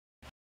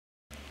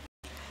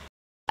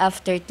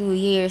After 2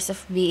 years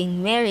of being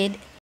married,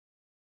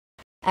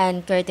 Ann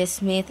Curtis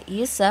Smith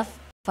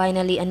Yusuf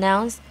finally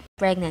announced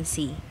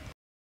pregnancy.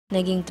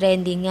 Naging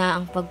trending nga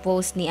ang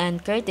pag-post ni Ann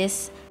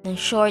Curtis ng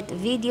short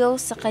video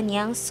sa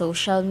kanyang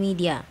social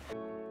media.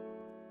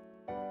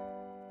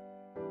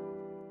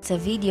 Sa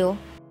video,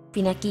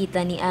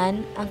 pinakita ni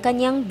Ann ang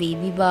kanyang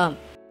baby bump.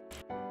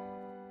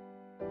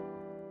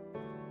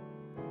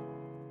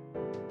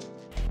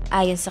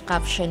 Ayon sa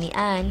caption ni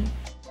Ann,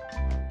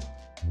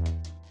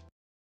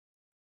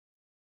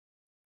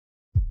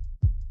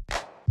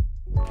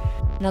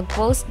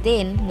 nag-post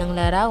din ng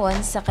larawan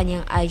sa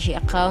kanyang IG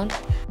account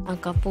ang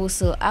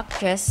kapuso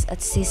actress at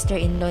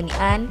sister-in-law ni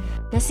Ann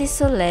na si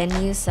Solen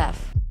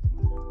Yusuf.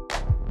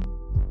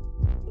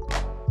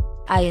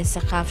 Ayon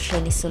sa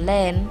caption ni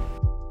Solen,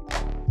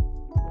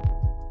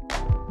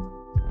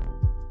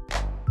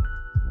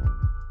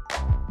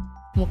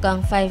 mukhang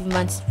 5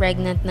 months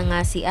pregnant na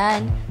nga si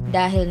Ann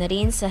dahil na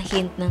rin sa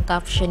hint ng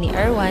caption ni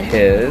Erwan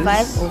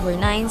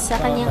 5/9 sa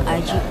kanyang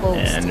IG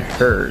post. And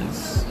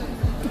hers.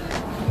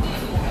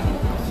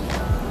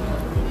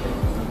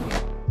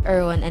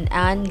 Erwan and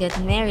Ann got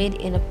married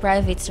in a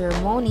private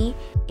ceremony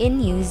in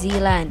New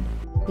Zealand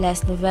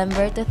last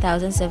November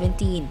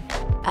 2017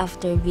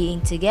 after being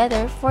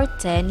together for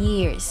 10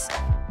 years.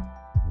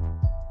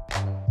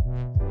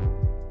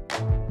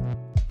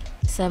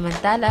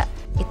 Samantala,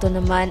 ito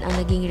naman ang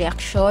naging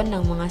reaksyon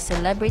ng mga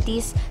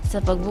celebrities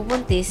sa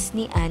pagbubuntis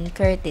ni Ann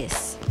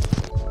Curtis.